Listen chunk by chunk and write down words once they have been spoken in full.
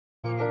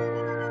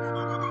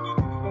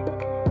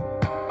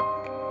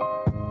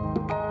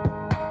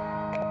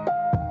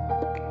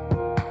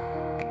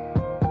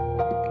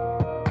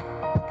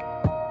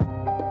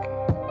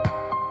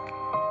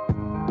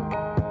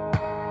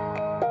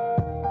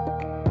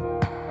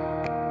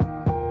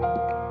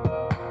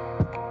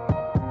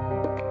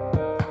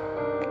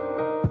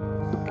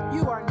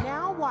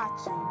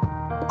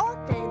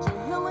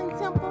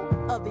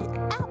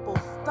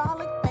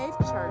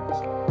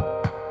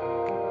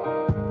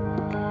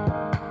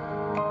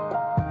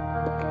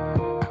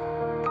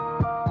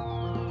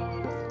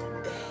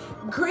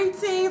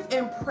Greetings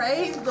and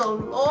praise the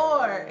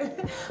Lord.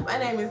 My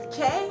name is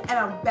Kay and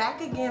I'm back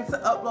again to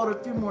upload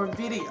a few more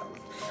videos.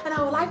 And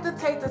I would like to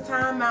take the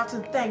time out to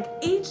thank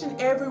each and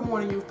every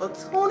one of you for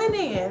tuning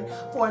in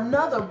for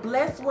another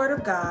blessed word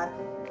of God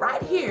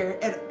right here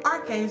at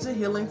Archangel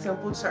Healing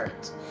Temple Church.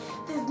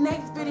 This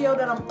next video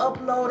that I'm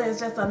uploading is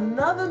just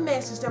another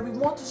message that we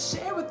want to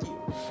share with you.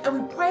 And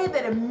we pray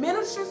that it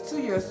ministers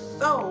to your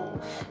soul,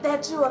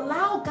 that you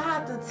allow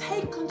God to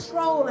take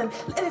control and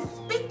let it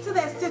speak to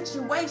that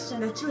situation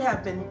that you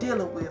have been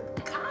dealing with.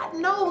 God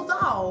knows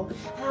all,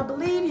 and I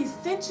believe He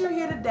sent you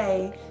here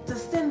today to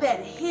send that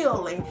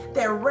healing,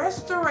 that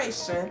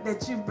restoration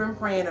that you've been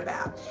praying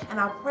about. And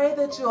I pray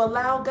that you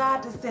allow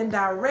God to send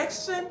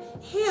direction,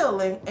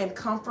 healing, and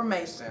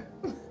confirmation.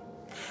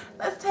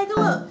 Let's take a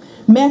look.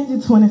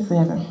 Matthew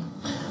 27,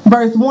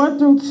 verse 1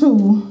 through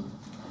 2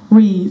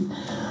 reads,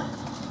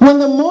 "When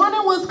the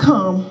morning was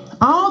come,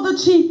 all the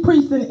chief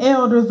priests and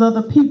elders of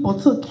the people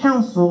took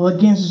counsel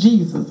against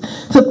Jesus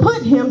to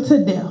put him to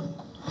death.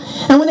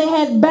 And when they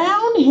had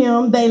bound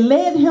him, they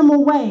led him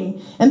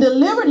away and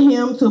delivered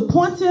him to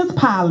Pontius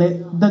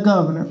Pilate, the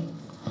governor."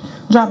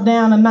 Drop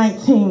down to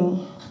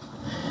 19.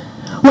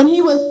 "When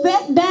he was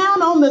set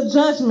down on the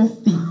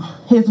judgment seat,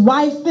 his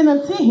wife sent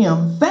unto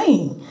him,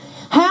 saying,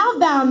 Have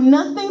thou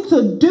nothing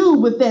to do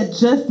with that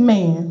just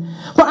man?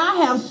 For I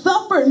have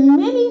suffered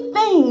many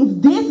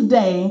things this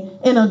day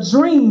in a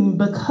dream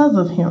because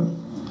of him."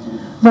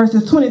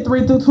 Verses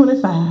 23 through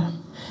 25.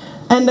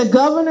 "And the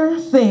governor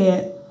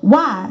said,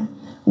 Why?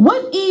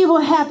 What evil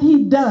hath he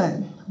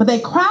done? But they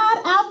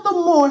cried out the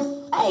more,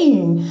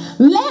 saying,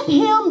 Let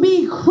him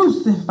be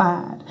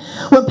crucified.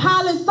 When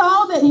Pilate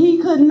saw that he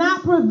could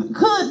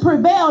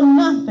prevail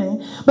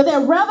nothing, but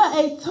that rather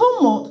a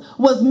tumult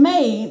was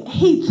made,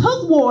 he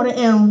took water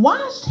and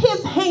washed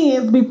his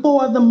hands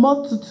before the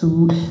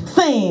multitude,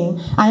 saying,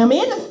 I am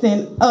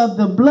innocent of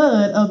the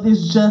blood of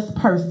this just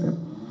person.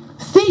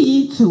 See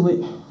ye to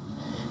it.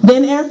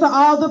 Then answered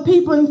all the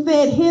people and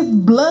said, His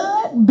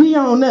blood be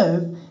on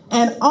us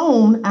and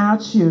on our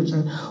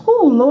children."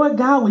 Oh, Lord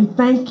God, we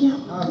thank you.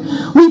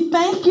 We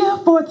thank you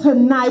for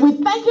tonight. We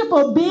thank you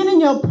for being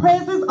in your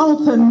presence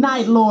on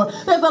tonight, Lord.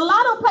 There's a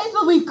lot of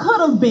places we could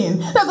have been.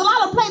 There's a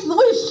lot of places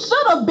we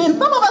should have been.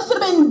 Some of us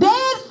should have been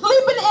dead,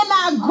 sleeping in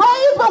our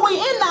graves, but we're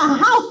in the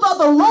house of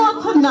the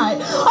Lord tonight.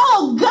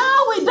 Oh, God,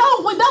 we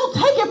don't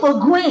take it for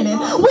granted.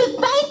 We're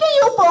thanking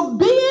you for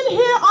being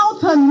here on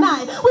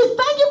tonight. We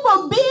thank you for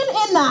being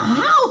in the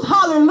house.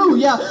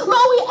 Hallelujah.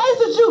 Lord, we ask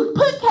that you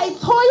put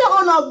Kaetoya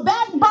on a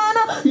back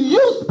burner.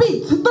 You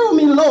speak through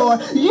me,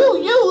 Lord. You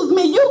use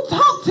me. You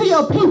talk to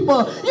your people.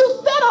 You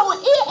sit on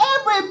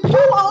every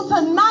pew on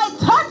tonight.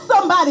 Touch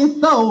somebody's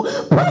soul.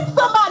 Prick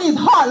somebody's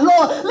heart,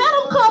 Lord. Let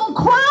them come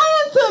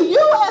crying to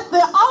you as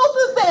the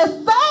altar says,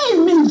 Save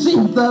me,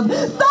 Jesus.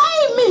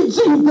 Save me,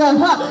 Jesus.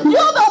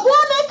 You're the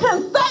one that can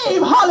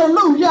save.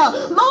 Hallelujah.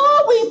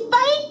 Lord, we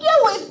thank you.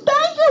 We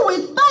thank you. We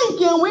thank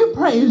you. And we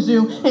praise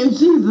you. In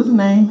Jesus'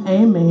 name,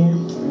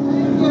 amen.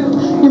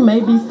 You may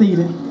be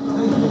seated.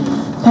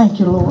 Thank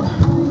you, Lord.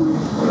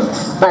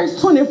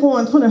 Verse 24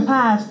 and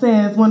 25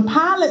 says, "When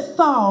Pilate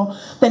saw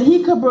that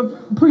he could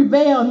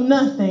prevail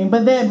nothing,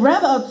 but that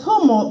rather a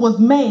tumult was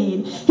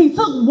made, he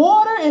took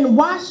water and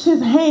washed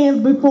his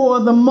hands before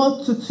the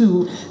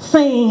multitude,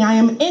 saying, I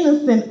am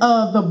innocent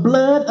of the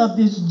blood of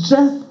this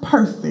just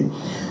person.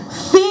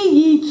 See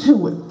ye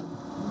to it.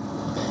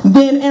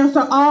 Then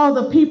answered all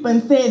the people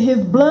and said, His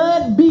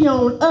blood be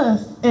on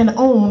us and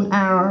on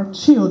our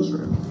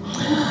children."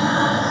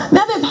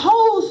 Now this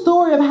whole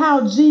story of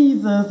how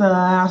Jesus,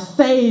 our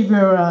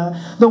Savior,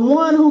 the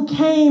one who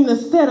came to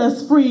set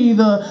us free,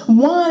 the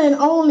one and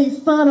only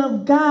Son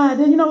of God,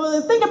 and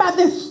think about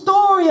this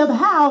story of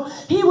how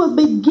he was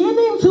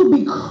beginning to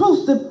be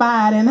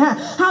crucified and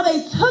how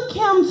they took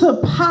him to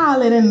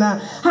Pilate and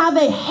how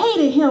they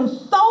hated him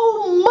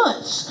so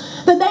much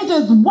that they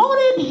just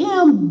wanted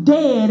him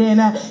dead,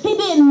 and he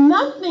did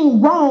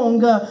nothing wrong,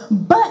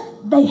 but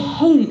they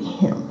hated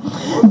him.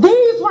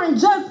 These weren't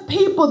just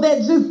people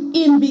that just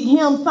envied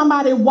him,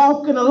 somebody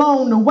walking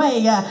along the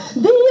way.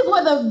 These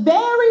were the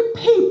very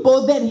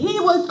people that he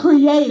was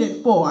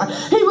created for.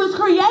 He was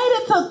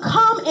created to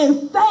come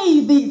and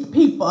save these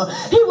people.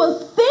 He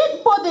was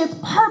sent for this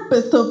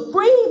purpose, to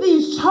free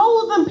these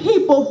chosen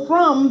people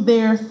from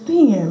their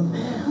sins.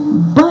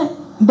 But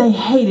they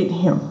hated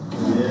him.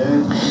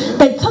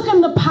 They took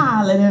him to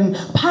Pilate, and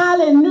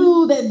Pilate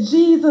knew that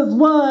Jesus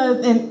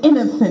was an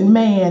innocent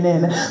man,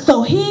 and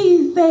so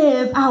he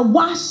says, I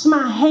wash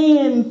my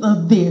hands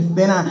of this,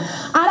 and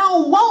I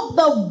don't want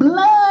the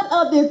blood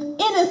of this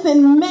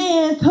innocent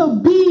man to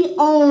be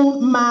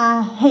on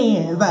my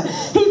hands.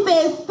 He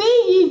says,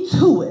 see ye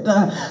to it.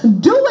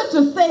 Do it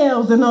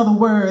yourselves, in other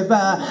words.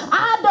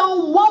 I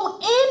don't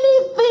want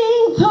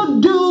anything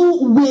to do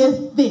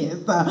with this.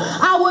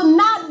 I will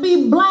not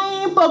be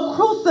blamed for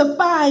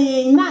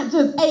crucifying not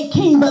just a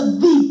king, but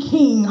the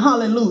king.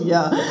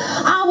 Hallelujah.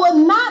 I will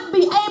not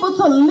be able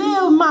to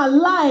live my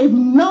life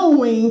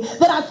knowing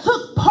that I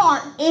took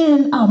part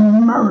in a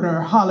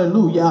murder.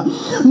 Hallelujah.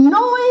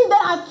 Knowing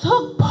that I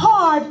took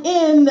part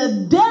in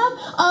the death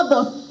of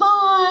the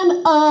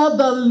Son of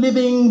the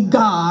living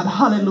God.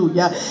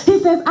 Hallelujah. He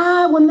says,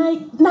 I will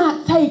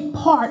not take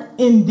part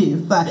in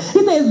this.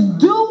 He says,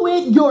 do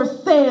it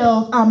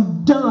yourselves.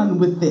 I'm done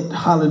with it.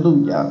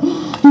 Hallelujah.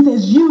 He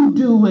says, you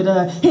do it.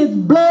 His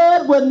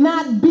blood will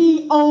not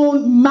be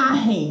on my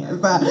hands,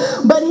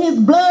 but his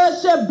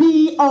blood shall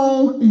be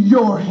on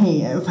your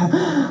hands.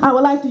 I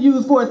would like to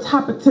use for a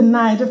topic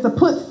tonight just to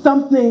put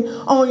something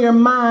on your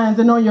minds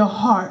and on your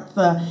hearts.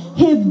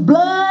 His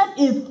blood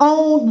is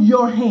on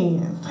your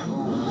hands.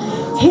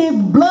 His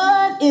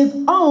blood is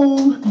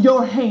on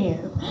your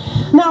hands.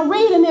 Now,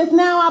 reading this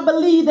now, I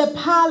believe that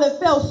Pilate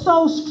felt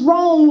so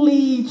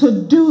strongly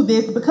to do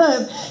this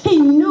because he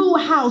knew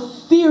how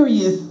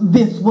serious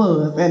this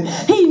was. And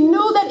he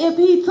knew that if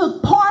he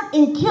took part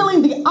in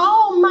killing the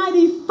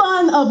almighty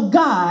Son of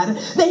God,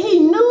 that he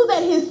knew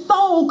that his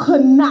soul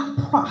could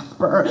not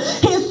prosper.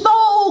 His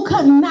soul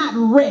could not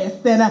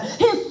rest, and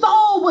his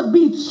soul would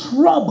be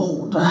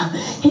troubled.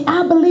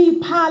 I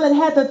believe Pilate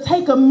had to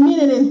take a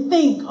minute and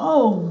think,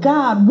 oh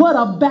God, what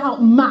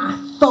about my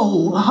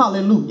soul?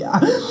 Hallelujah.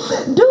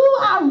 Do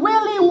I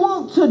really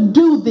want to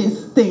do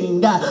this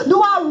thing? Do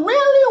I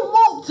really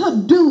want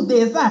to do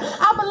this?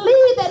 I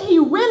believe that he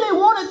really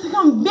wanted to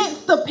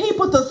convince the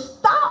people to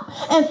stop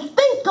and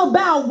think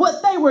about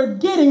what they were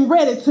getting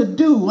ready to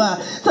do,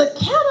 to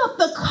count up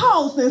the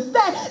cost and say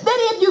that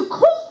if you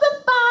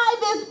crucify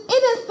this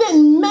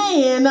innocent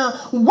man,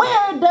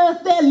 where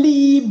does that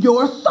leave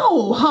your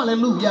soul?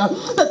 Hallelujah.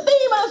 The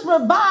theme of this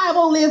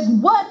revival is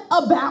what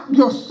about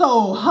your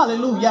soul?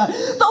 Hallelujah.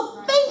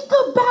 So think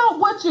about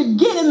what you're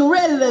getting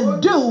ready to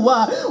do.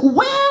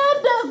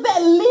 Where does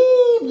that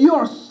leave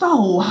your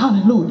soul?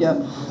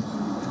 Hallelujah.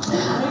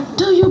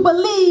 Do you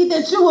believe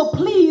that you will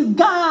please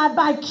God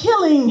by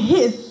killing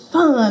his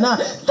Son?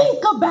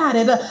 Think about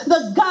it.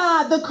 The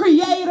God, the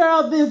creator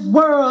of this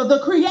world, the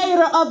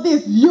creator of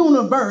this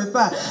universe.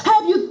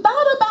 Have you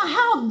thought about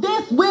how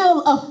this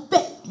will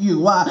affect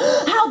you?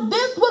 How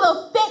this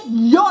will affect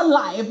your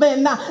life,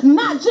 and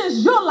not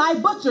just your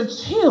life, but your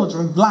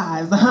children's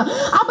lives.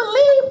 I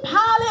believe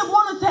Pilate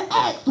wanted to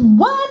ask,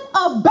 what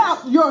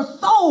about your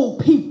soul,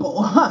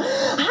 people?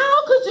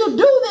 How could you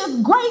do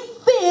this great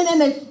sin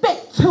and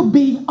expect to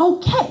be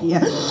okay?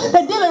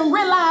 They didn't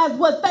realize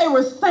what they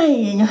were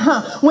saying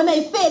when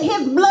they said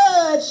his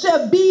blood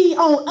shall be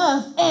on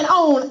us and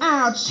on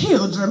our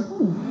children.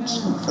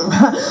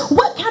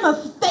 What kind of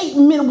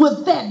statement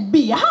would that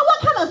be?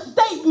 What kind of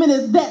statement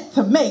is that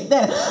to make?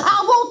 That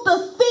I want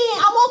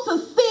to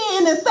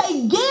sin and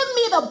say, give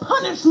me the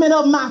punishment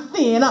of my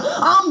sin.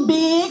 I'm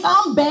big,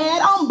 I'm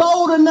bad, I'm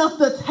bold enough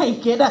to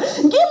take it.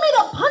 Give me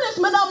the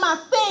punishment of my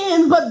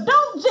sins, but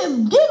don't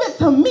just give it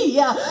to me,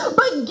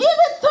 but give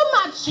it to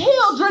my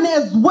children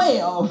as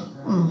well.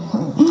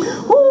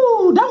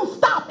 Ooh, don't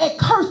stop at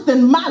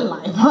cursing my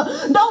life.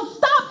 Don't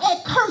stop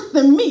at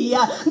cursing me.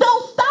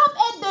 Don't stop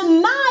at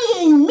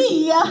denying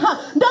me.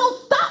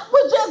 Don't stop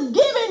with just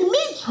giving me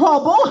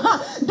trouble.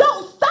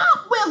 Don't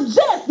stop with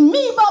just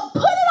me, but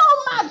put it on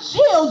my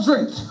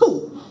children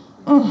too.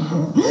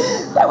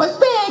 They were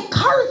saying,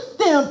 curse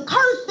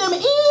them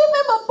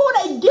even before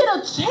they get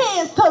a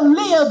chance to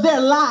live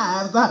their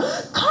lives.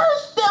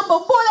 Curse them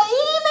before they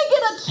even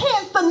get a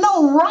chance to know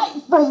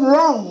right from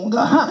wrong.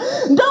 Don't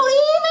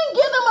even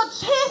give them a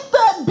chance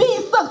to be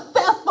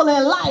successful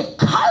in life.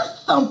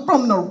 Curse them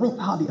from the root.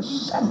 Yeah,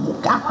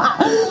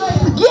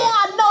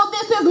 I know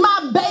this is my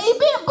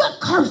baby, but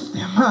curse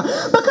them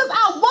because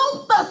I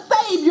want the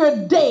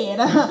Savior dead.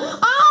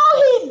 All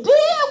he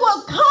did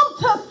was come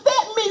to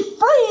set me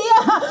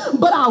free,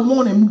 but I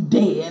want him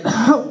dead.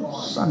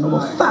 All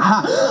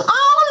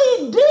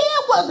he did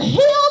was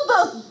heal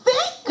the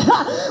sick,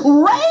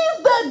 raise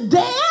the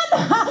dead.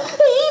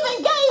 He even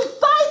gave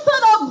sight to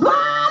the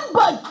blind,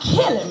 but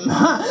kill him.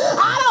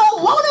 I don't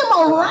want him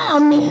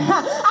around me.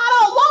 I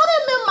don't want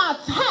him in my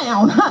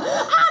town.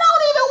 I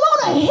don't even want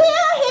to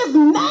hear his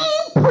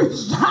name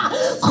preached.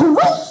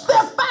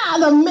 Crucify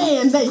the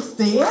man, they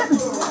said.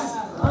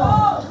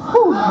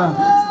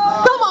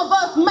 Some of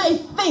us may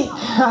think,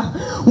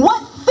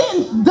 what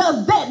sense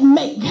does that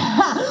make?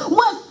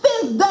 What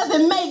sense does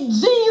it make?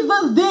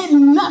 Jesus did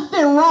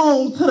nothing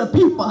wrong to the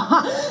people.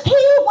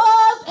 He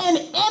was an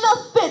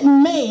innocent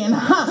man.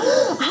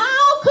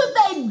 How could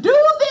they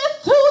do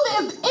this to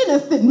this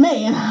innocent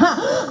man?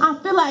 I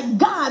feel like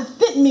God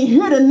sent me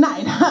here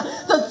tonight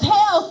to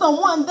tell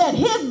someone that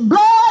his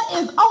blood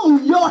is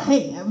on your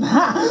hands.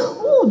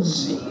 Oh,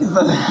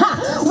 Jesus.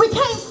 We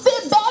can't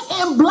sit back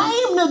and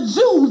blame the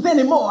Jews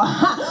anymore.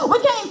 We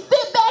can't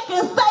sit back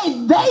and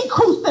say they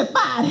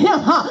crucified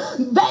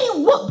him. They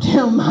whooped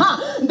him.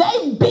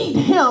 They beat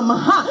him.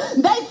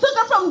 They took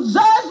him from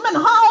judgment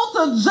hall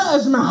to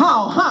judgment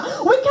hall.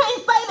 We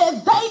can't say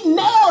that they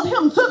nailed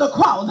him to the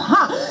cross.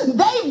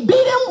 They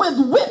beat him with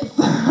whips.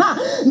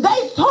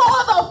 They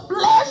tore the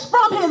flesh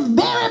from his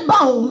very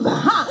bones.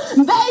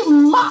 They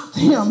mocked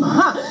him.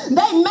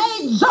 They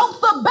made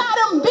jokes about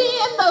him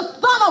being the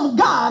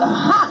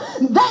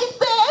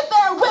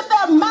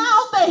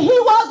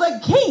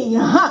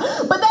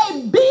king. But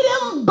they beat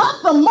him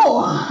but the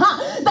more.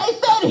 They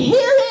said,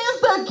 here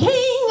is the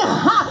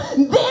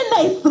king. Then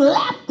they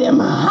slapped him.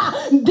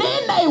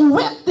 Then they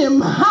whipped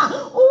him.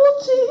 Oh,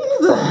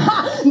 Jesus.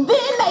 Then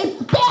they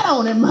spat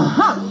on him.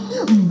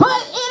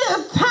 But it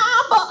is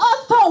time for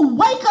us to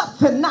wake up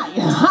tonight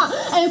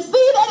and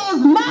see that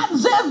it's not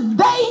just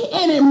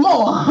they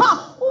anymore.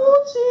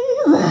 Oh,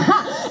 Jesus.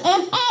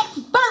 In Acts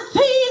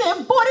 13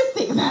 and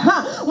 46,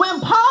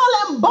 when Paul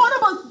and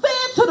Barnabas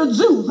said to the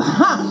Jews,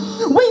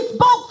 we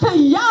spoke to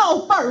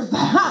y'all first,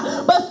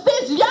 but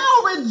since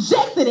y'all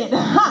rejected it,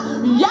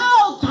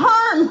 y'all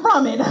turned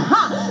from it.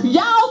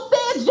 Y'all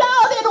said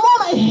y'all didn't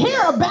want to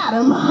hear about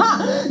him.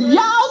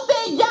 Y'all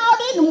said y'all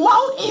didn't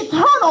want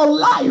eternal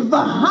life.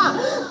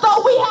 So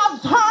we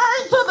have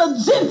turned to the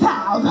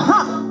Gentiles.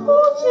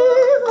 Oh,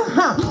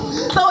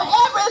 Jesus. So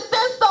ever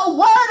since the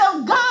word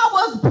of God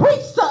was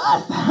preached to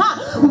us,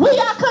 we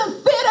are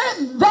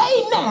considered they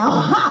now.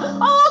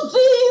 Oh,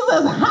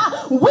 Jesus.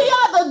 We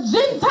are the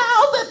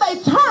Gentiles that they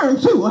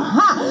turn to.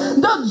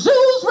 The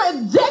Jews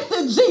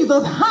rejected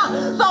Jesus.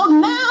 So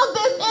now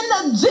this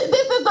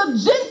is the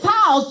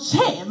Gentiles'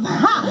 chance.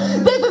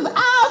 This is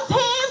our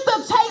chance to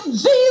take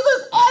Jesus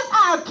as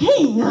our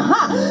King.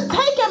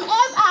 Take him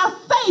as our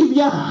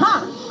Savior.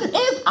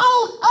 It's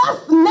on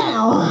us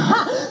now.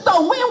 So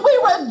when we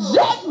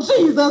reject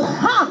Jesus,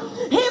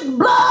 his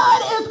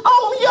blood is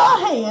on your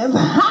hands.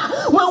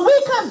 When we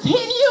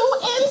continue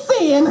in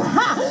sin,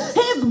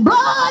 his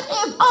blood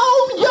is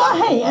on your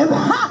hands.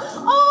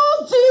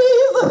 Oh,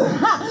 Jesus.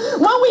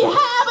 When we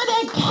have an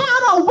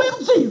encounter with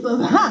Jesus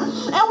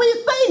and we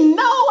say,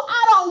 no,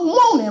 I don't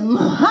want him.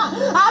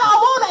 I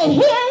don't want to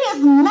hear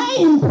his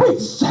name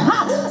preached.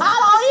 I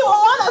don't even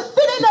want to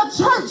sit in the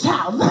church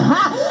house.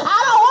 I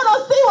don't want to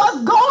see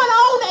what's going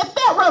on at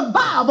that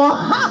revival.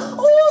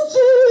 Oh,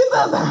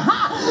 Jesus.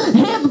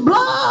 His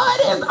blood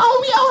is on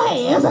your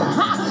hands.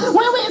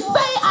 When we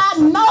say, I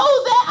know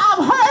that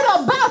I've heard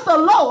about the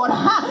Lord.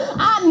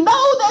 I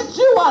know that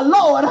you are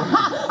Lord.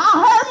 I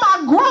heard my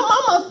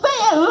grandmama say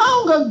it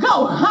long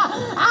ago.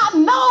 I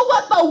know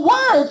what the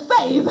word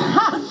says,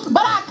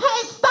 but I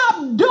can't stop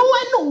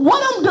doing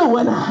what I'm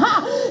doing.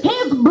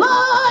 His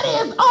blood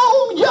is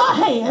on your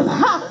hands.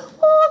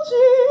 Oh,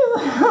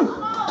 Jesus.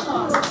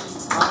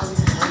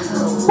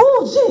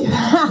 Oh,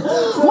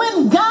 Jesus.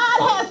 When God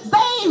has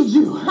saved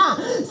you,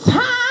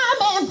 time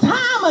and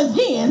time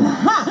again,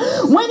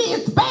 when he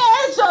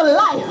spared your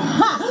life,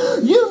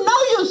 you know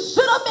you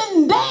should have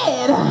been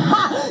dead.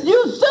 You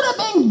should have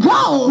been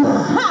gone.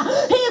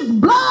 His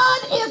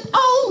blood is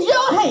on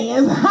your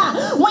hands.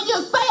 When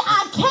you say,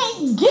 I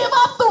can't give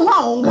up the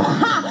wrong,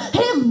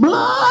 his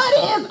blood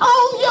is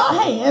on your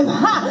hands.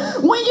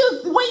 When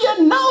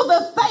you know the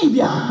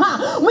Savior,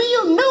 when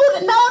you know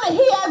that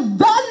he has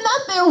done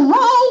nothing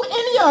wrong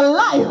in your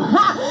life,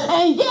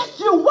 and yet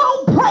you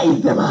won't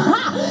praise him,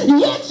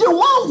 yet you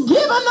won't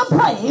give him the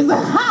praise.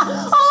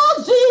 Oh,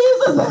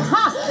 Jesus,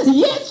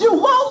 yet you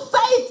won't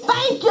say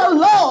thank you,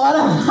 Lord.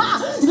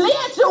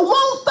 Yet you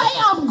won't say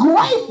I'm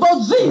grateful,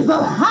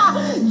 Jesus.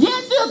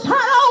 Yet you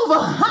turn over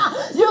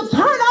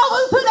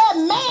to that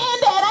man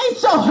that ain't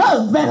your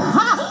husband.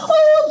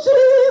 Oh,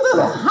 Jesus,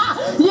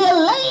 you're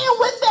laying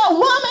with that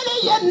woman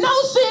and you know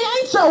she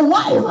ain't your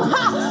wife.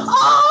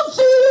 Oh,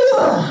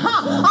 Jesus,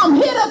 I'm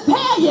here to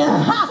tell you,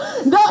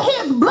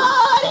 his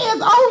blood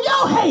is on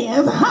your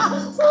hands.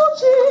 Oh,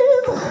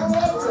 Jesus.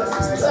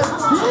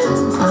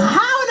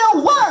 How in the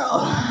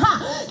world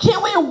can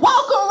we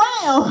walk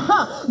around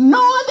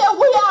knowing that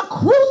we are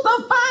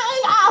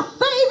crucifying our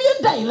Savior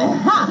daily?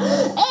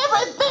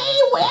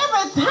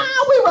 Every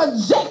time we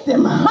reject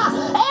him,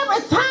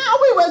 every time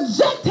we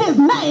reject his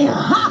name,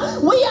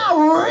 we are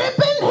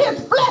ripping his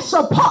flesh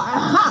apart.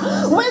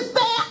 We're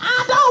saying,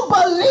 I don't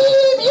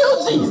believe you,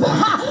 Jesus.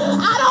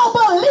 I don't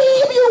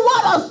believe you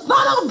were the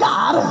Son of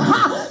God.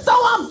 So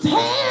I'm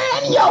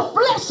tearing your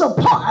flesh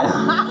apart.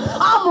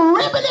 I'm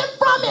ripping it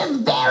from his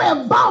very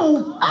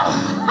bones.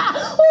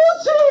 Oh,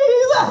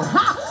 Jesus.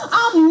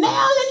 I'm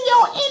nailing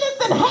your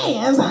innocent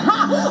hands.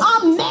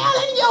 I'm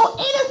nailing your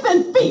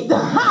innocent feet.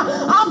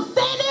 I'm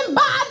standing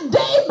by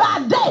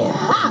day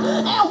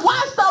and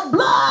watch the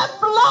blood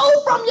flow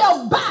from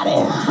your body.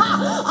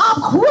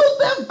 I'm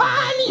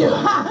crucifying you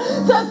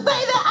to say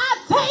that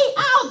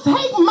I'll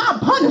take my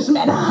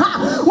punishment.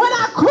 When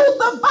I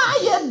crucify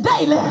you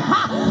daily,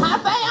 I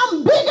say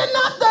I'm big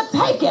enough to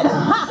take it.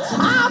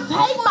 I'll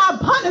take my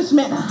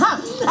punishment.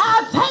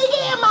 I'll take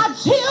it and my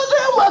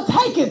children will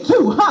take it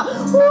too.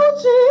 Oh,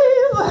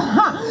 Jesus.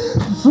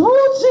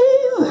 Oh,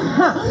 Jesus.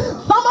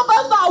 Some of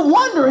us are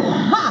wondering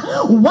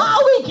why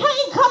we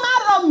can't come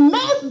out of the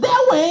mess that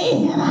we're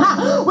in.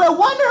 We're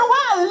wondering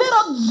why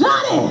little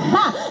Johnny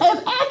is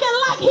acting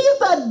like he's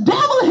the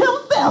devil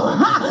himself.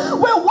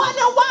 We're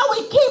wondering why we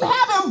keep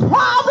having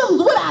problems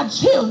with our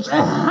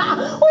children.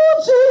 Oh,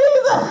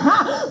 Jesus.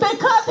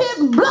 Because his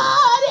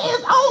blood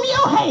is on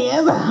your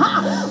hands.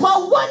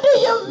 But what do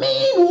you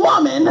mean,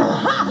 woman?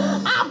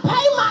 I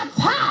pay my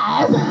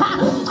tithes.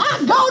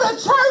 I go to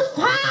church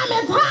time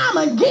and time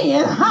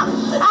again.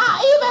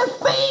 I even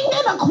sing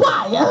in the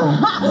choir.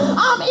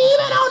 I'm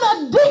even on the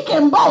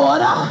deacon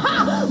board,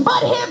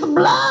 but his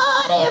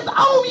blood is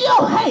on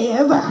your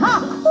hands.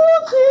 Oh,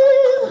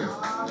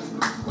 Jesus.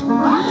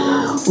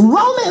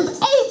 Romans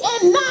 8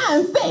 and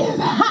 9 says,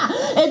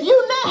 if you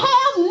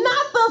have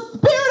not the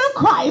Spirit of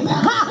Christ,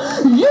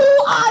 you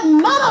are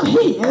none of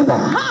his. Oh,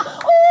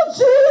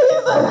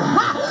 Jesus.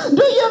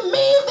 Do you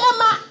mean that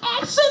my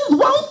actions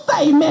won't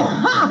save me?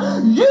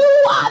 You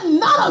are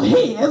none of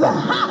his.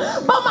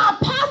 But my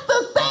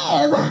pastor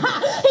says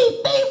he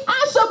thinks I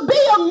should be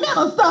a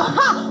minister.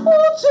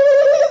 Oh,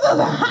 Jesus.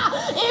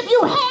 If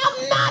you have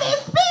not his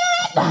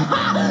Spirit,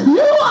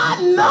 you are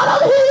none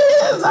of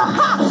his.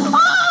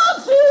 Oh,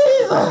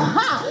 Jesus.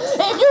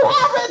 If you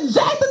have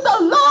rejected the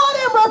Lord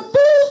and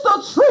refused the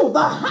truth,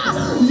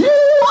 you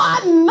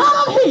are none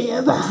of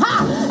his.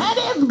 And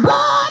his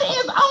blood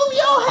is on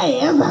your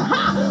hands.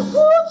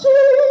 Oh,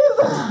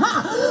 Jesus.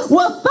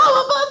 Well, some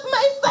of us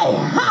may say,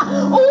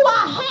 oh, I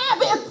have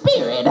his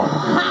Spirit.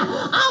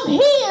 I'm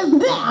his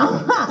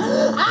now.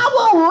 I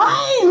will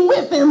reign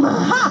with him.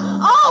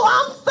 Oh,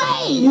 I'm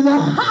saved.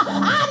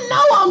 I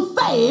know I'm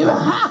saved.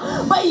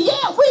 But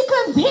yet we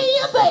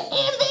continue to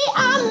envy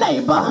our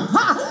neighbor.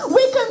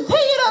 We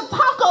continue to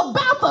talk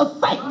about the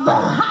saints.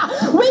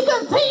 We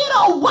continue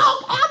to walk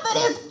after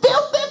this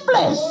filthy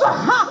flesh.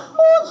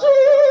 Oh,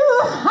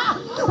 Jesus.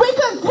 We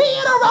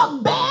continue to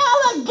rebel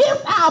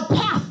against our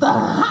pastor.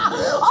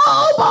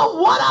 Oh, but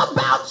what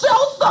about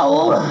your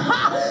soul?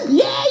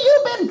 Yeah,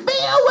 you've been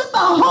filled with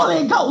the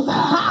Holy Ghost,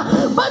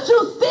 but you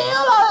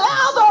still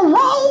allow the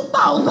wrong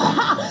thoughts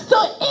to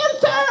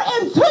enter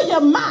into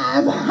your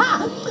mind.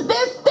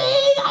 This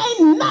thing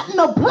ain't nothing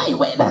to play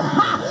with.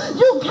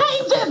 You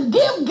can't just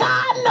give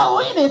God no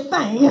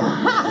anything.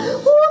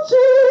 Oh,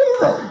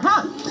 Jesus.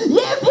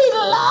 Yes, he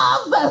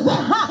loves us,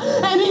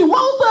 and he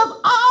wants us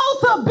all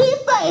to be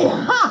saved.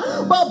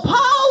 But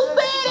Paul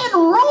said in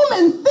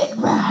Romans 6,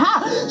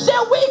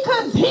 shall we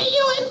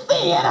continue in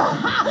sin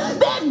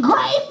that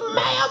grace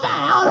may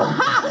abound?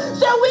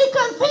 Shall we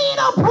continue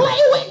to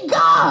play with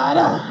God?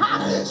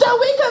 Shall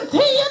we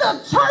continue to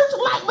church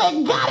like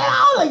we got it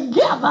all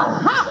together?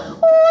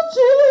 Oh,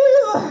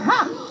 Jesus.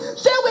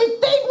 Shall we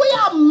think we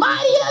are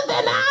mightier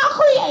than our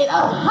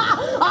Creator?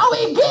 Or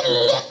we get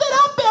lifted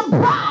up in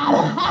pride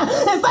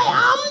and say,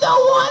 I'm the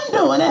one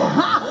doing it.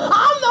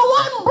 I'm the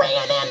one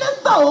bringing in the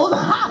souls.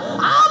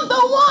 I'm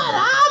the one.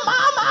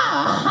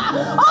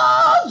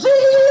 Oh,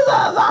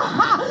 Jesus.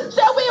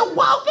 Shall we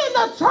walk in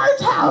the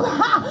church house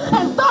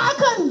and start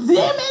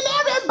condemning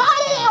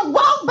everybody that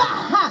walk by?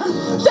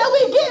 Shall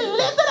we get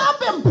lifted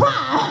up in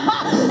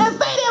pride and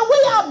say that we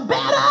are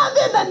better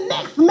than the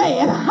next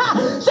man?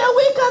 Shall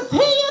we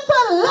continue to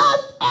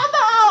lust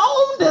after our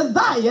own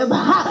desires?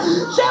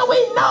 Shall we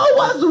know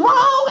what's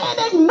wrong and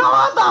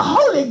ignore the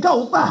Holy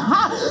Ghost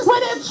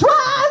when it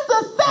tries to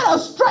set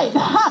us straight?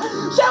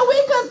 Shall we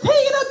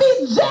continue to be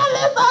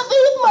jealous of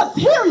these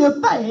material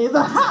things?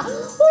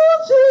 Oh,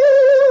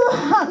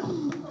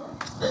 Jesus.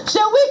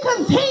 Shall we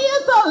continue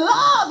to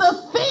love the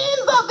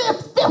sins of this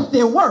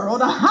filthy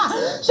world?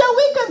 Shall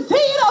we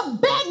continue to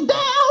back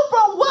down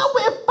from what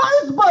we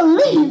first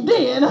believed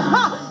in?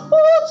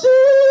 Oh,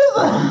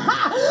 Jesus.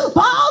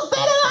 Paul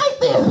said it like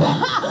this.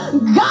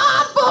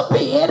 God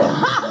forbid.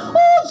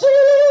 Oh,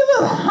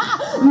 Jesus.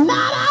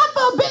 Not I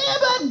forbid,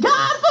 but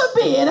God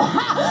forbid.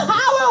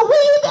 How are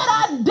we that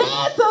are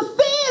dead to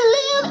sin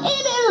live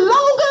any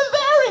longer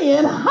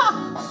therein?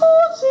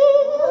 Oh,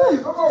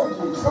 Jesus. Come on.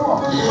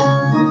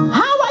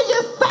 How are you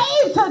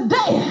saved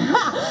today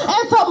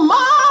and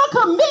tomorrow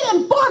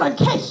committing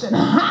fornication?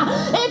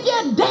 If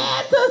you're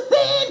dead to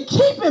sin,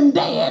 keep him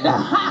dead.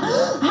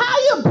 How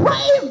you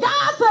praise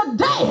God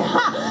today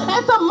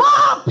and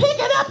tomorrow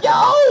picking up your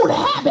old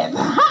habits?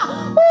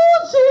 Oh,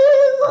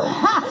 Jesus.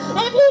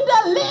 If he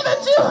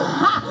delivered you,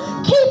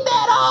 keep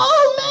that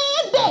old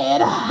man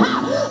dead.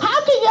 How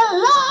can you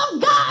love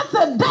God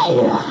today?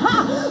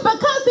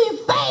 Because he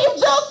saved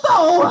your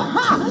soul.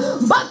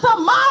 But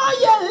tomorrow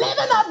you're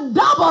living a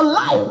double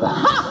life.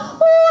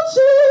 Oh,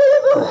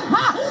 Jesus.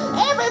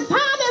 Every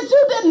time that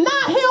you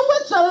deny him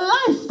with your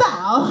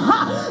lifestyle,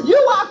 you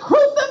are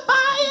crucifying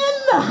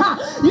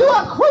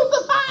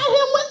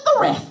him with the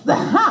rest.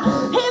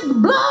 His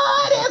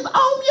blood is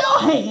on your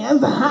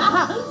hands.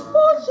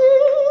 Oh,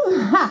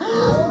 Jesus.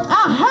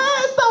 I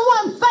heard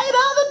someone say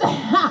the other day,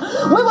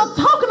 we were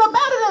talking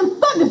about it in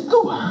Sunday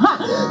school.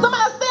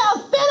 Somebody said a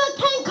sinner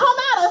can't come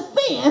out of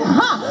sin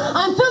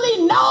until he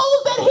knows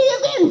that he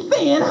is in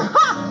sin.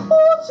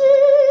 Oh,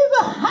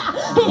 Jesus.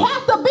 He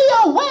has to be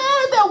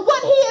aware that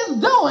what he is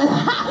doing,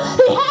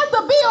 he has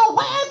to be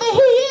aware that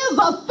he is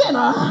a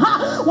sinner.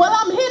 Well,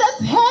 I'm here to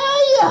tell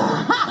you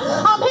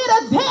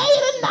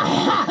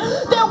tonight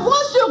that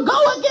once you go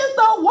against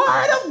the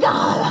word of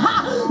God,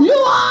 you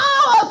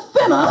are a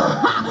sinner.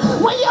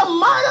 When you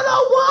murder the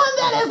one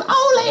that is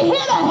only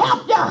here to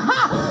help you,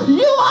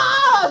 you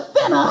are a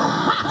sinner.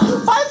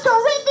 1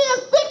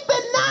 Corinthians 6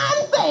 and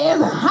 9 says,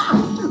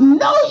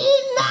 know ye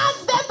not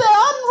that the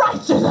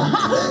unrighteous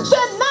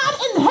should not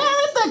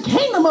inherit the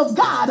kingdom of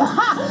God?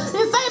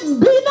 He said,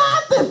 be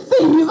not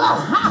deceived,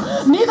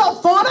 neither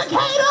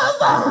fornicator,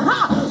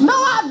 no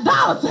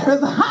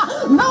idolaters,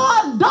 no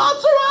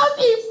adulterers,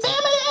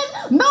 effeminate,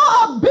 no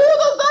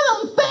abusers of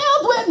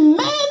themselves with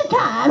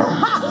mankind,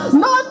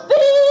 nor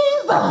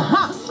thieves,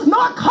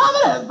 nor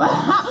covetous,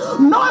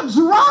 nor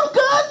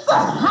drunkards,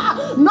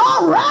 nor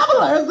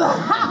revelers,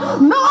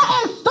 nor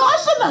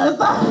extortioners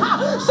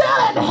shall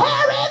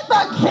inherit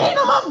the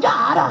kingdom of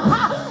God.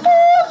 Oh,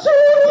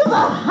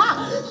 Jesus.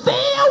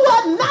 Sin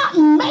will not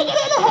make it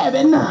into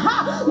heaven.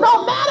 No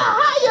matter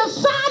how you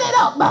shine it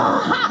up,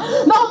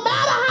 no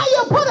matter how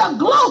you put a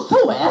glow to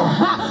it,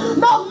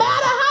 no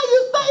matter how you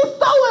say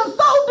so and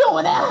so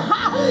doing it,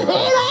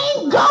 it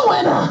ain't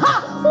going.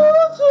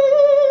 Oh,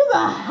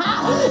 Jesus.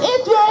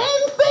 If you're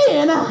in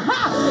sin,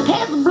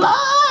 his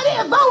blood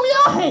is on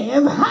your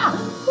hands.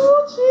 Oh,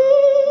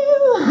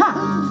 Jesus.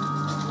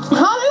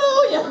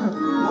 Hallelujah.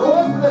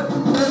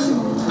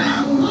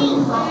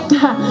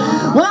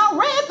 When I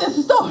read this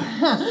story,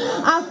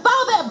 I saw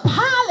that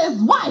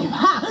Pilate's wife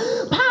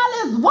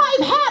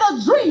had a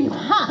dream,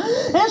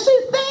 and she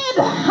said,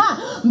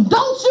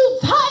 don't you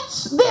touch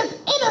this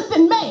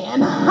innocent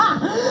man.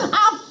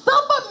 I've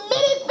suffered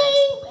many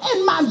things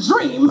in my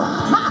dream. I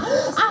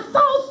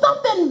saw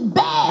something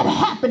bad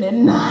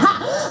happening.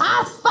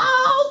 I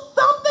saw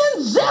something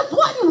just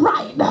wasn't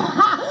right.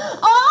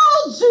 Oh,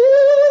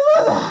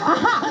 Jesus.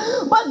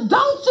 But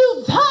don't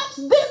you touch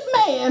this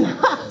man.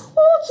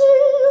 Oh,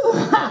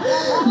 Jesus.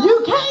 You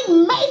can't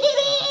make it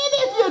in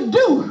if you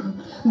do.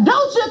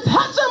 Don't you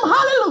touch him.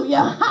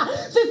 Hallelujah.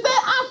 She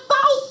said, I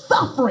saw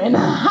suffering. I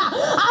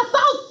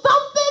saw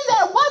something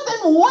that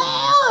wasn't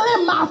well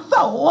in my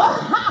soul.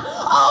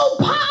 Oh,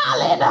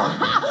 Pilate,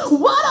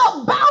 what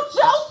about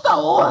your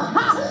soul?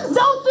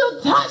 Don't you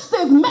touch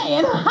this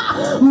man.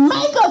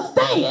 Make a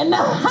stand.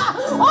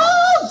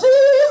 Oh,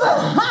 Jesus.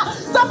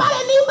 Somebody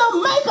needs to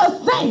make a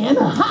stand.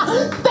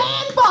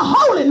 Stand for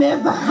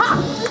holiness.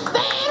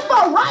 Stand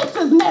for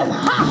righteousness.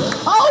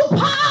 Oh,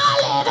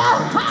 Pilate,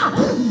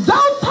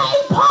 don't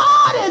take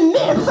part in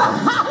this.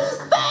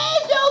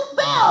 Save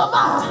yourself.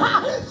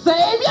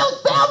 Save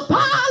yourself,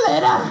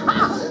 Pilate.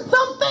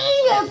 Something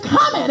is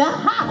coming,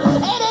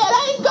 and it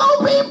ain't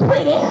gonna be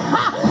pretty.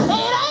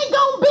 It ain't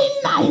gonna be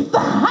nice.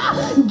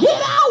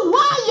 Get out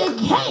while you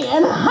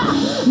can.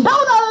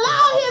 Don't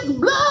allow his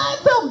blood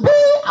to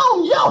be on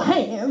your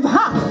hands.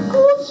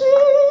 Oh,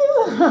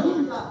 Jesus.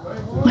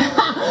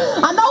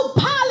 I know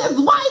Pilate's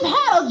wife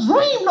had a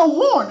dream to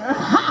warn her.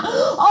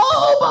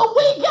 Oh, but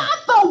we got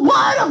the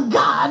word of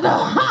God.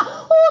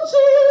 Oh,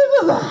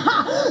 Jesus.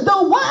 The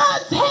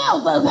word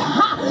tells us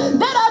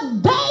that a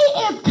day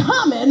is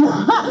coming.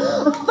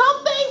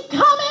 Something's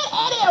coming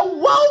and it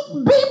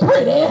won't be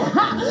pretty.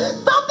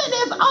 Something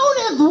is on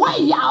its way,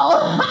 y'all.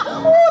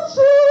 Oh,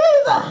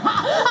 Jesus.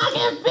 I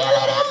can feel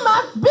it in my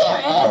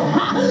spirit.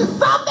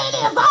 Something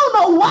is on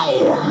the way.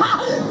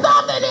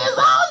 Something is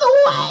on the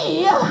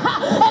way.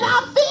 And I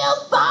feel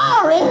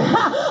sorry.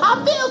 I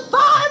feel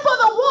sorry for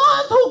the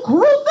ones who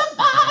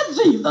crucified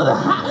Jesus.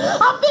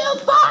 I feel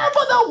sorry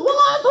for the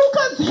ones who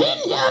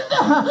continued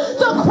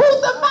to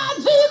crucify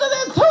Jesus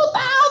in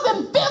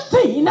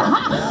 2015.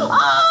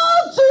 Oh,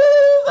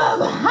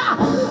 Jesus.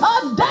 A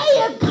day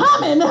is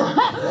coming,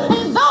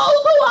 and those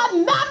who are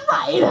not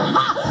right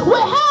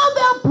will have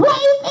their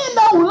place in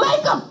the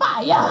lake of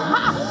fire.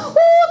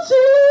 Oh,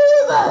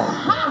 Jesus.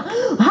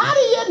 How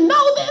do you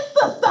know this,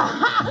 sister?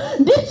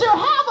 Did you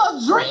have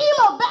a dream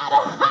about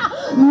it?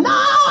 No,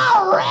 I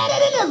read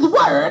it in his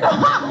word.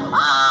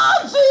 Oh,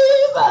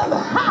 Jesus.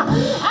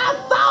 I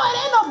saw it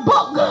in a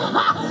book.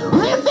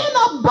 It's in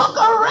the book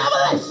of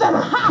Revelation.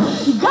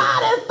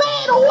 God is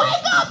saying,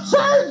 wake up,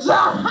 church.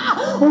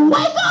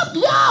 Wake up,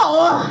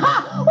 y'all.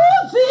 Oh,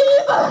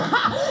 Jesus.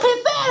 He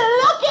said,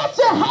 look at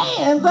your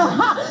hands.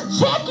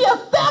 Check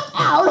yourself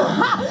out.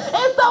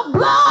 It's the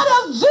blood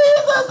of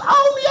Jesus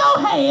on your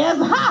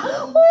hands.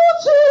 Oh,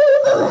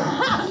 Jesus.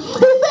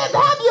 He says,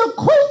 have you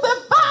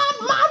crucified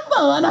my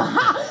son?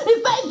 He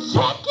said,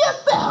 check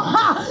yourself.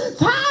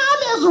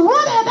 Time is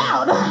running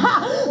out.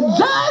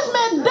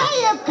 Judgment day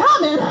is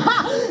coming.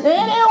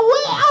 And I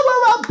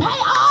will repay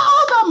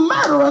all the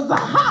murderers.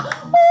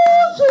 Oh,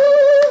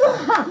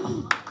 Jesus.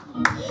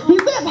 He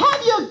says,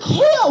 have you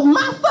killed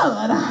my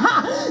son?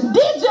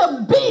 Did you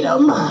beat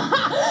him?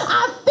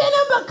 I sent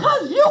him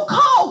because you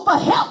called for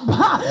help.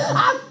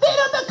 I sent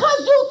him because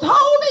you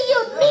told me you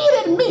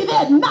needed me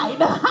that night.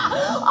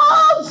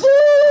 Oh,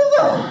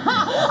 Jesus.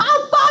 I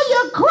saw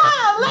you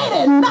crying late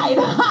at night.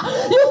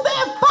 You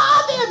said,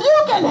 Father, if you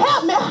can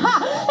help me.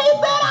 He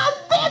said, I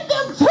sent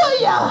them to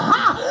you.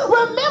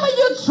 Remember,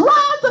 you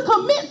tried to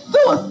commit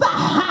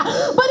suicide.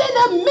 But in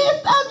the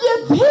midst of your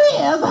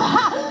tears,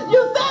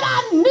 you said, I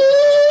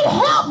need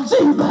help,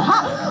 Jesus.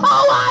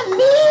 Oh, I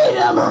need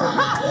him.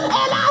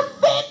 And I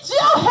sent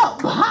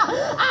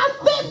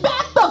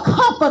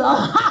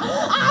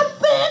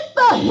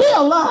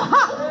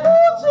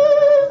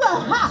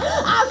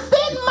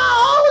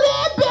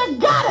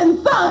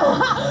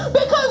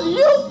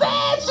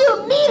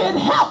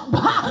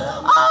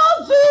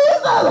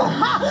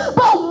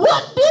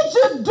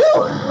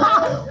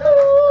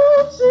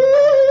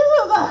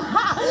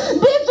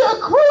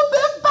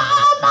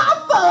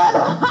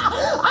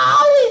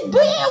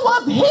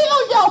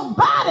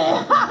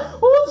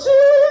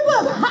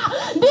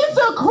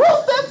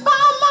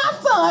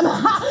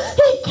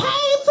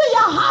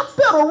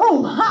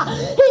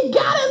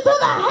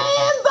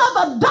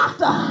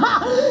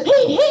He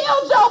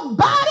healed your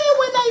body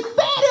when they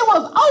said it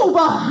was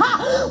over.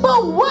 But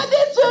what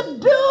did you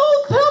do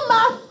to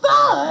my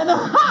son?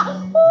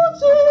 Oh,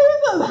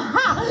 Jesus.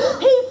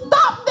 He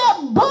stopped that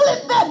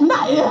bullet that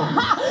night.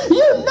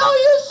 You know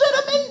you should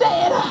have been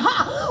dead.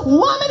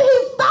 Woman, he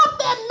stopped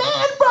that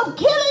man from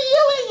killing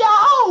you in your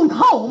own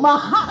home.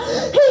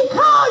 He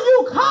called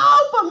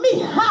for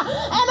me.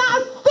 And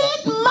I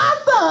sent my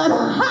son.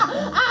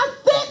 I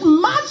sent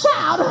my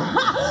child.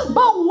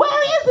 But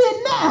where is he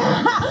now?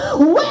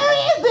 Where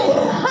is he?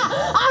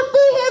 I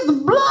see his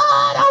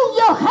blood on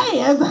your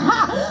hands.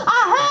 I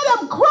heard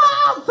him cry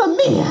out to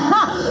me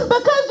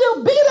because you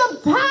beat him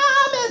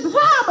time and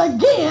time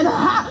again. I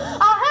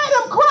heard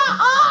him cry,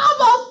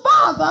 Abba,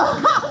 Father.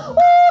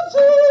 Oh,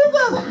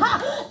 Jesus.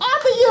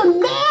 After you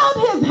nailed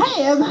his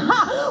hands,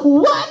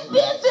 what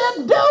did you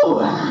do?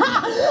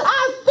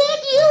 I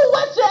sent you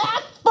what you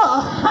asked for.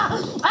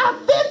 I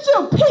sent you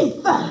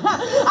peace.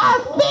 I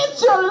sent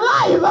you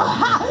life.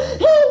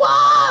 He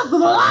was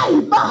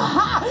life.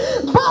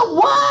 But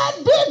what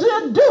did you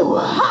do?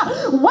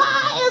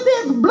 Why is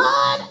his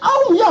blood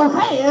on your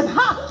hands?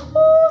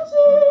 Oh,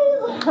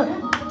 Jesus.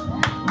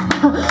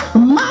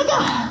 My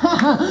God.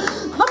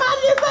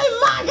 Somebody just say,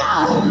 my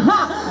God.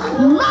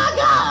 My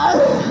God.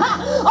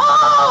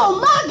 Oh,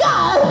 my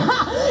God.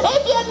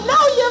 If you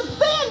know you've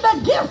sinned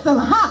against him,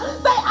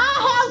 say, I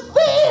have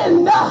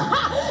sinned.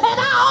 And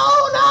I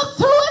own up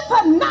to it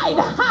tonight.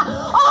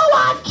 Oh,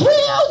 I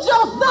killed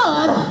your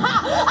son.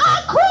 I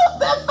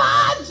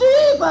crucified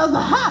Jesus.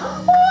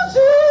 Oh,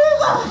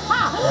 Jesus.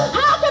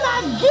 How can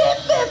I get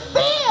this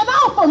sin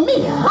off of me?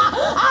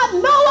 I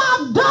know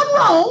I've done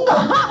wrong.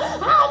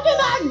 How can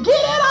I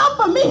get it off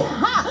of me?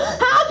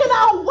 How can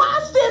I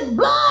wash this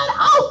blood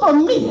off of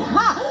me?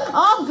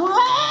 I'm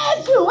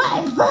glad you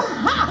asked.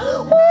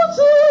 Oh,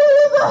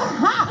 Jesus.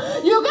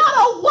 You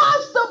gotta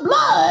wash the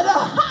blood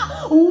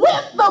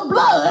with the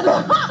blood.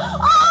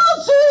 Oh,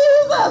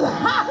 Jesus.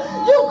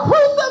 You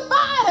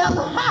crucified him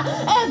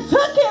and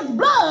took his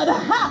blood.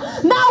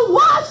 Now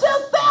wash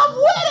yourself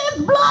with his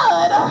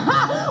blood.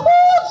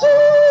 Oh,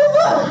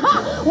 Jesus.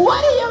 What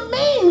do you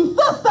mean,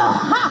 sister?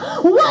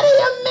 What do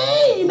you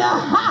mean?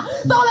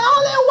 So the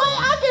only way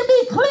I can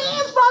be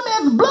cleansed from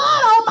his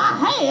blood on my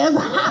hands,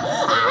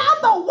 I have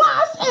to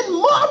wash in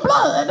more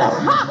blood.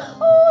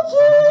 Oh,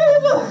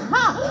 Jesus.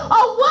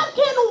 Oh, what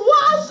can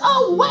wash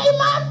away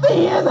my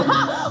sins?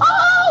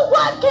 Oh,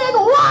 what can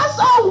wash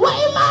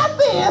away my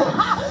sins?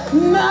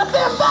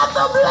 Nothing but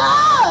the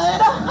blood.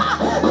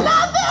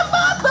 Nothing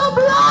but the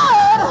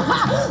blood.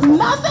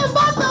 Nothing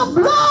but the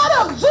blood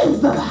of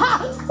Jesus.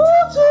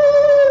 Oh,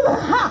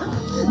 Jesus.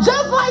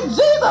 Just like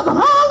Jesus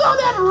hung on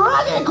that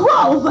rugged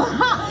cross.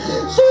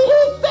 See,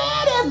 he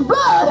shed his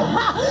blood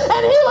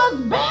and he was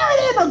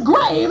buried in the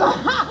grave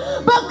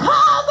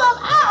because of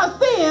our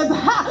sins.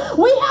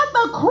 We have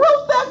to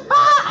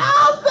crucify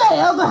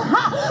ourselves.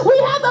 We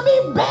have to be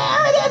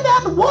buried in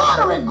that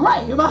watery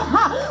grave.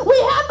 We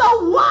have to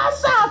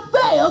wash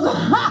ourselves.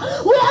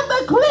 We have to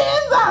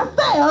cleanse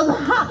ourselves.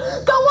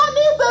 Someone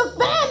needs to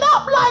stand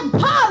up like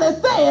Pilate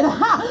said.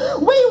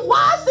 We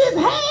wash his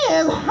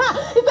hands.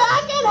 He said,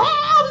 I can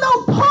have no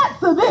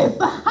parts of this.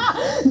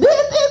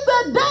 This is the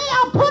day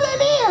I'm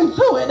putting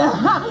into it.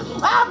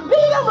 I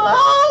beat him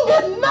long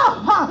enough.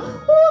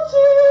 Oh,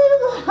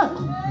 Jesus.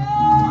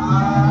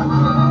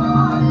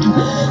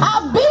 I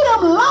beat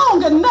him long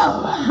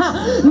enough.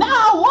 Now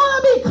I want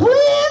to be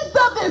cleansed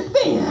of this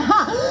sin.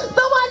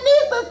 Someone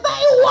needs to say,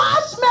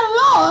 wash me,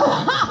 Lord.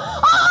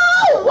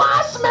 Oh,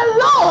 wash me,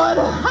 Lord.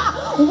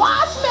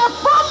 Wash me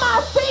from my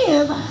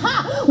sins.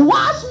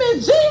 Wash me,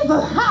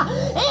 Jesus.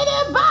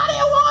 Anybody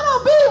want to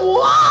be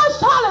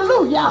washed?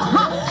 Hallelujah.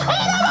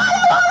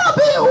 Anybody want to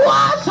be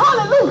washed?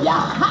 Hallelujah.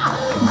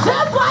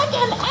 Just like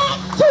in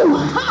Acts 2.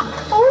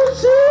 Oh,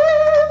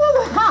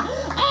 Jesus.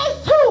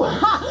 Acts 2.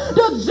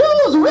 The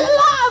Jews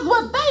realized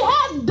what they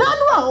had done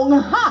wrong.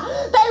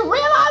 They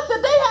realized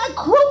that they had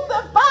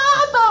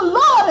crucified the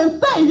Lord and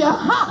Savior.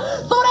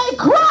 So they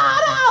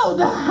cried out.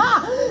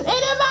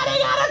 Anybody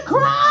got to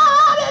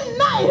cry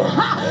tonight?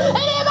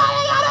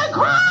 Anybody got to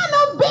cry in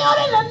the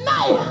building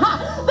tonight?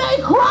 They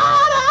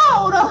cried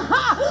out.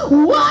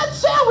 What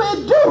shall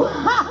we do?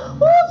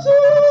 Oh,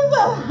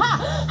 Jesus.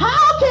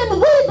 How can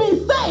we be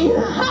saved?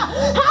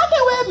 How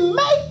can we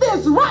make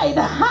this right?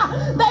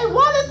 They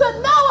wanted to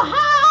know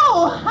how.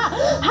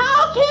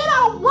 How can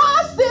I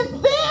wash this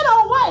sin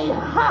away?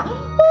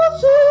 Oh,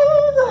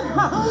 Jesus.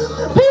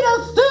 Peter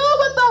stood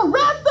with the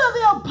rest of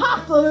the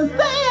apostles and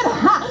said,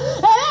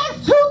 in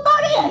Acts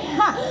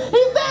 2:38,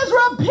 he says,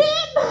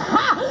 repent,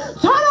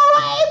 turn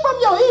away from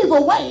your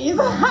evil ways,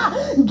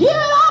 give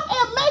it up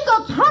and make a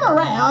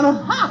turnaround.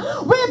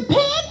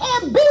 Repent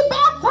and be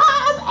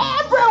baptized,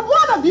 every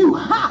one of you.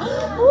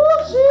 Oh,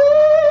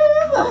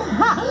 Jesus.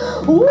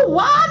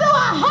 Why do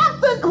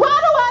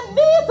I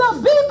need to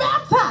be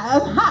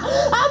baptized?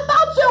 I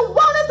thought you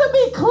wanted to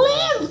be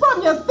cleansed from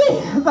your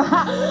sins.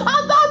 I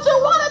thought you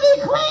want to be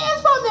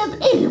cleansed from this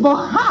evil.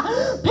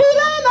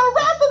 Peter and the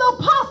rest of the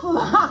apostles,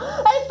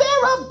 they said,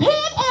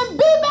 repent and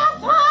be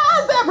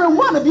baptized, every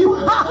one of you,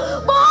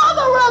 for all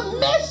the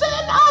remission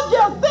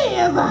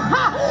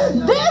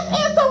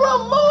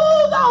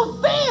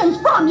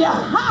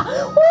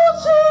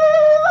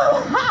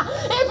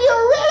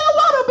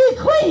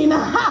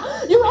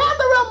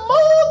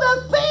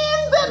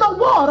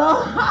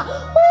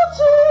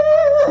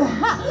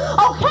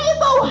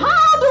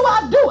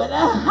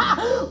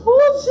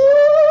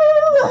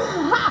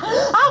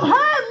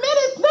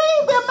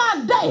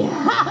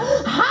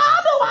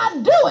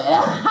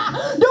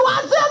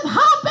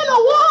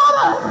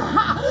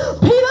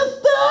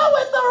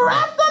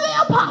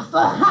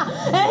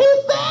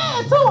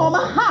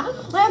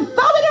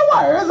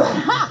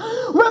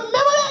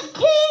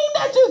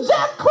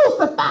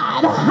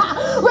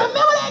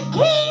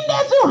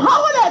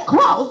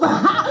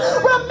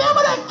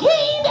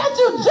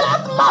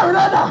was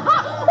murdered.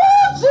 Oh,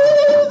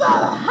 Jesus.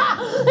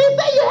 He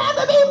said you have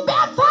to be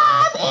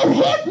baptized in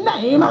his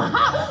name.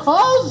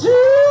 Oh, Jesus.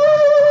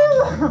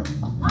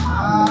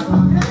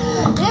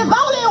 It's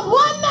only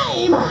one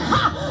name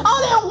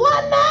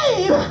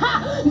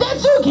that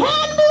you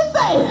can be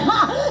saved,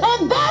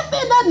 and that's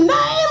in the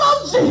name of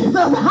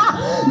Jesus.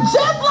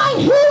 Just like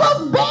he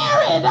was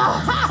buried,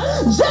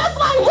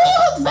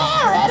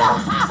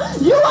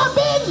 you are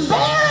being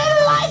buried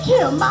like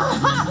him.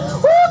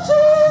 Oh,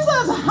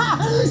 Jesus.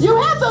 You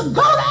have to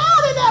go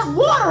down in that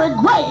watery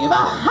grave.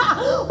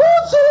 Oh,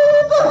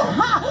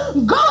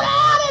 Jesus. Go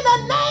down in the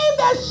name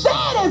that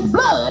shed his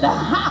blood.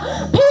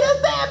 Peter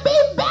said, be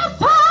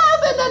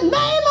baptized in the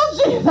name of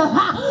Jesus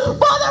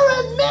for the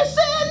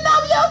remission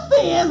of your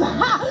sins.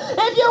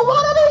 If you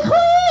want to be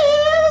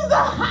cleansed,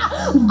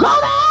 go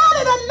down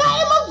in the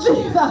name of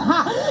Jesus,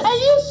 and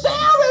you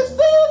shall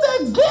receive the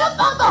gift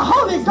of the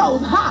Holy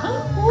Ghost.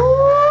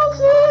 Oh,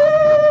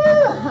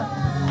 Jesus.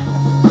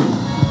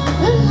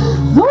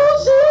 Oh,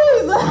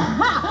 Jesus.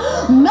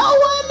 No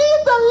one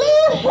needs to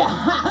leave here.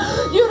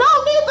 You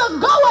don't need to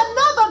go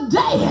another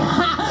day.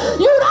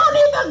 You don't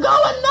need to go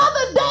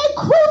another day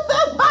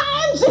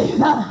crucifying Jesus.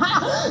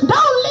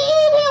 Don't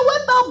leave here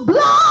with the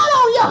blood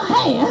on your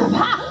hands.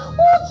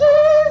 Oh,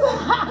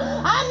 Jesus.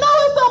 I know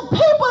it's some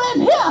people in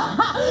here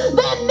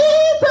that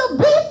need to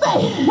be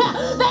saved.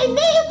 They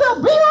need to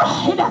be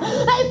right.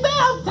 They say,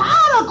 I'm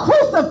tired of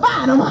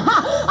crucifying them.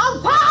 I'm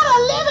tired of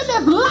living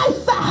this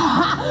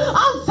lifestyle.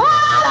 I'm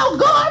tired of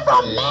going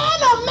from man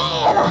to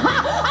man.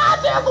 I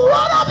just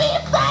want to be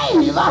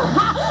saved.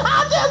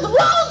 I just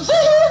want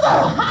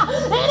Jesus.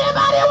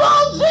 Anybody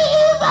want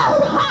Jesus?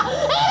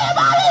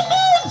 Anybody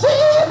need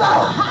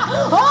Jesus?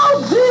 Oh,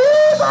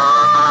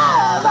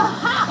 Jesus.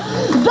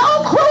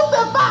 Don't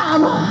crucify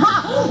him.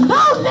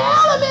 Don't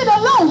nail him any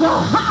longer.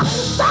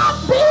 Stop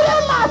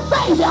beating my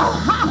Savior.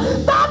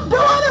 Stop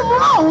doing him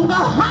wrong.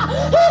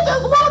 He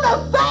just want to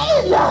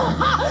save you.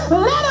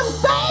 Let him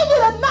save you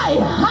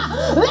tonight.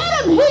 Let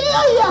him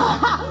heal you.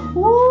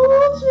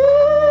 Ooh,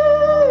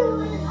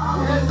 Jesus.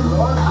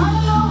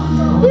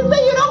 He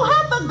said you don't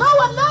have to go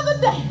another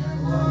day.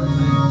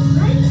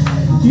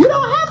 You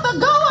don't have to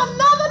go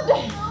another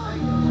day.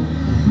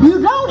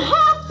 You don't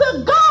have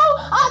to go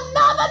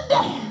another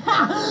day.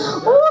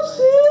 Oh,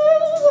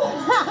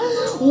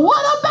 Jesus.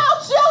 What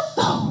about your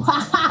soul?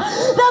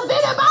 Does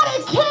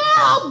anybody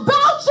care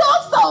about your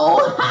soul?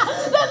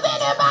 Does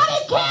anybody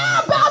care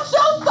about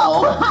your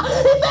soul?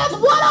 He says,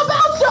 what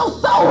about your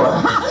soul?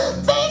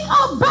 Think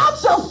about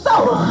your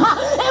soul.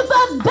 It's a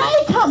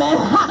day coming.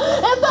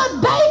 It's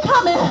a day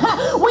coming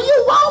when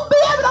you won't be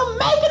able to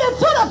make it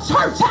into the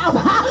church house.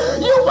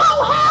 You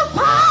won't have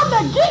time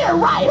to get it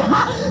right.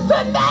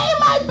 Today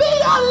might be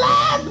your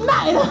last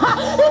night.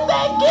 He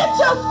said, get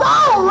your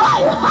soul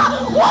right.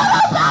 What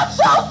about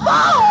your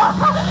soul?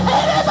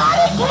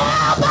 Anybody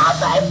care about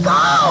their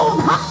soul?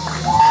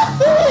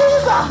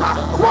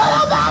 What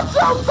about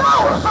your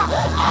soul?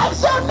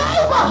 Ask your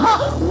neighbor,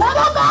 what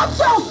about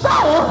your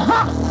soul?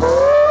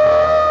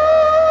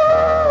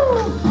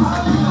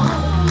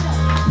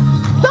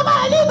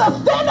 Somebody needs to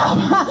stand up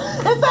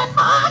and say, oh,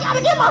 I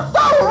gotta get my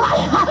soul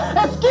right.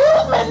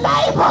 Excuse me,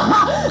 neighbor.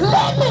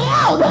 Let me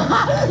out.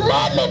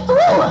 Let me through.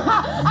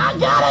 I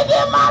gotta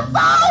get my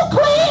soul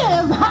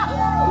cleansed.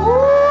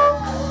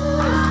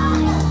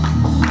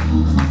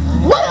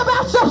 What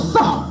about your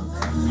soul?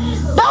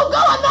 Don't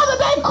go another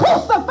day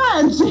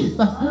crucifying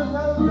Jesus.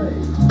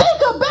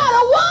 Think about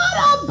it. What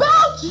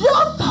about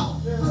your soul?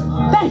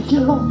 Thank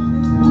you, Lord.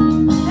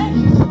 Thank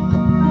you.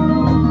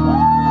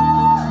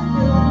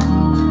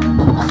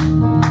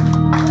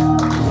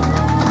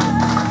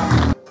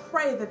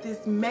 Pray that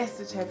this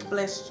message has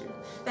blessed you,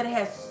 that it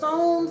has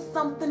sown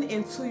something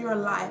into your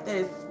life, that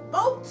it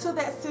spoke to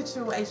that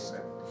situation.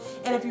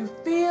 And if you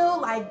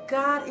feel like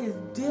God is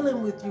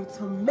dealing with you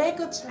to make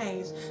a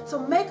change, to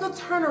make a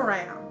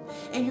turnaround,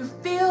 and you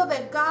feel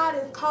that God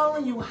is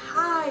calling you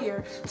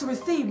higher to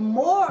receive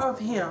more of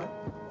Him,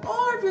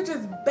 or if you're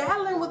just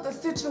battling with the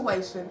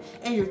situation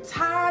and you're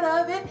tired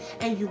of it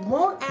and you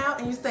want out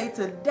and you say,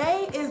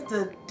 today is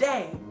the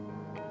day,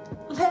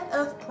 let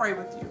us pray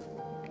with you.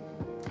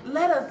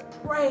 Let us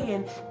pray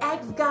and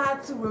ask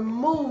God to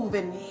remove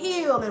and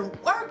heal and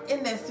work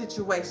in that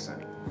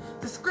situation.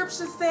 The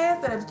scripture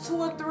says that if 2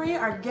 or 3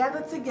 are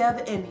gathered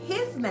together in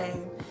His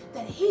name,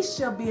 that He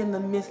shall be in the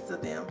midst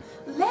of them.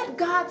 Let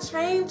God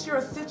change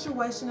your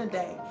situation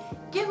today.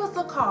 Give us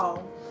a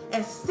call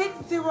at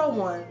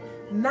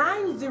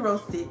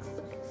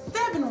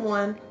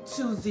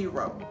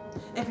 601-906-7120.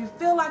 If you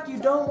feel like you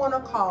don't want to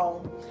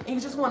call and you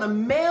just want to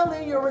mail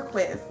in your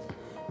request,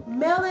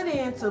 mail it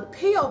in to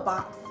P.O.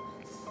 Box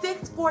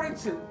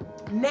 642,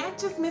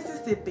 Natchez,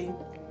 Mississippi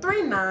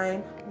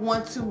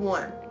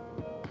 39121.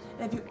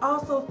 And if you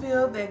also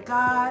feel that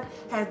God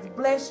has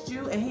blessed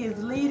you and He is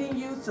leading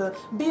you to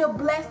be a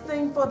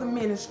blessing for the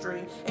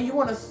ministry and you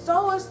want to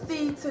sow a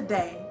seed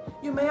today,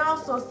 you may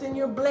also send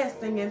your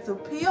blessing into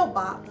P.O.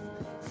 Box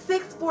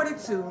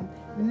 642,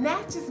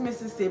 Natchez,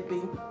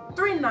 Mississippi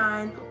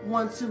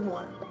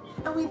 39121.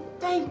 And we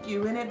thank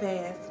you in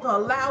advance for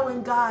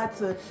allowing God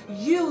to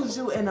use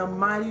you in a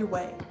mighty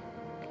way.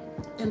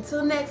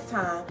 Until next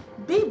time,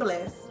 be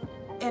blessed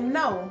and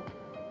know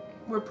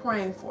we're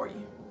praying for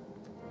you.